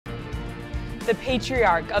The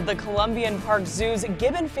patriarch of the Columbian Park Zoo's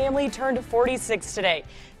gibbon family turned 46 today.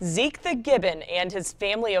 Zeke the gibbon and his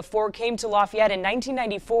family of 4 came to Lafayette in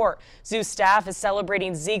 1994. Zoo staff is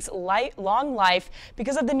celebrating Zeke's long life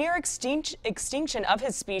because of the near extinction of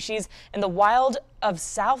his species in the wild of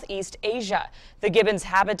Southeast Asia. The gibbon's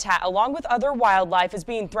habitat, along with other wildlife, is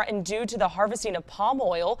being threatened due to the harvesting of palm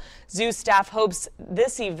oil. Zoo staff hopes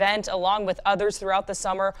this event, along with others throughout the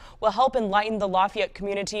summer, will help enlighten the Lafayette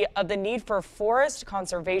community of the need for forest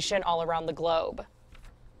conservation all around the globe.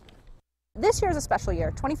 This year is a special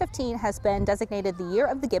year. 2015 has been designated the Year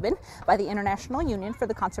of the Gibbon by the International Union for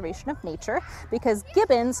the Conservation of Nature because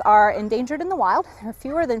gibbons are endangered in the wild. There are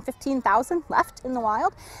fewer than 15,000 left in the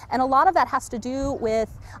wild, and a lot of that has to do with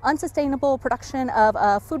unsustainable production of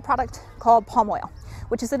a food product called palm oil,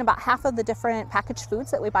 which is in about half of the different packaged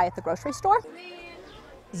foods that we buy at the grocery store.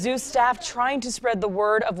 Zoo staff trying to spread the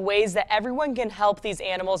word of ways that everyone can help these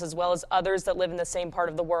animals as well as others that live in the same part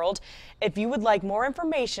of the world. If you would like more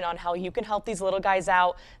information on how you can help these little guys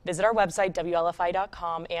out, visit our website,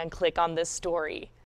 WLFI.com, and click on this story.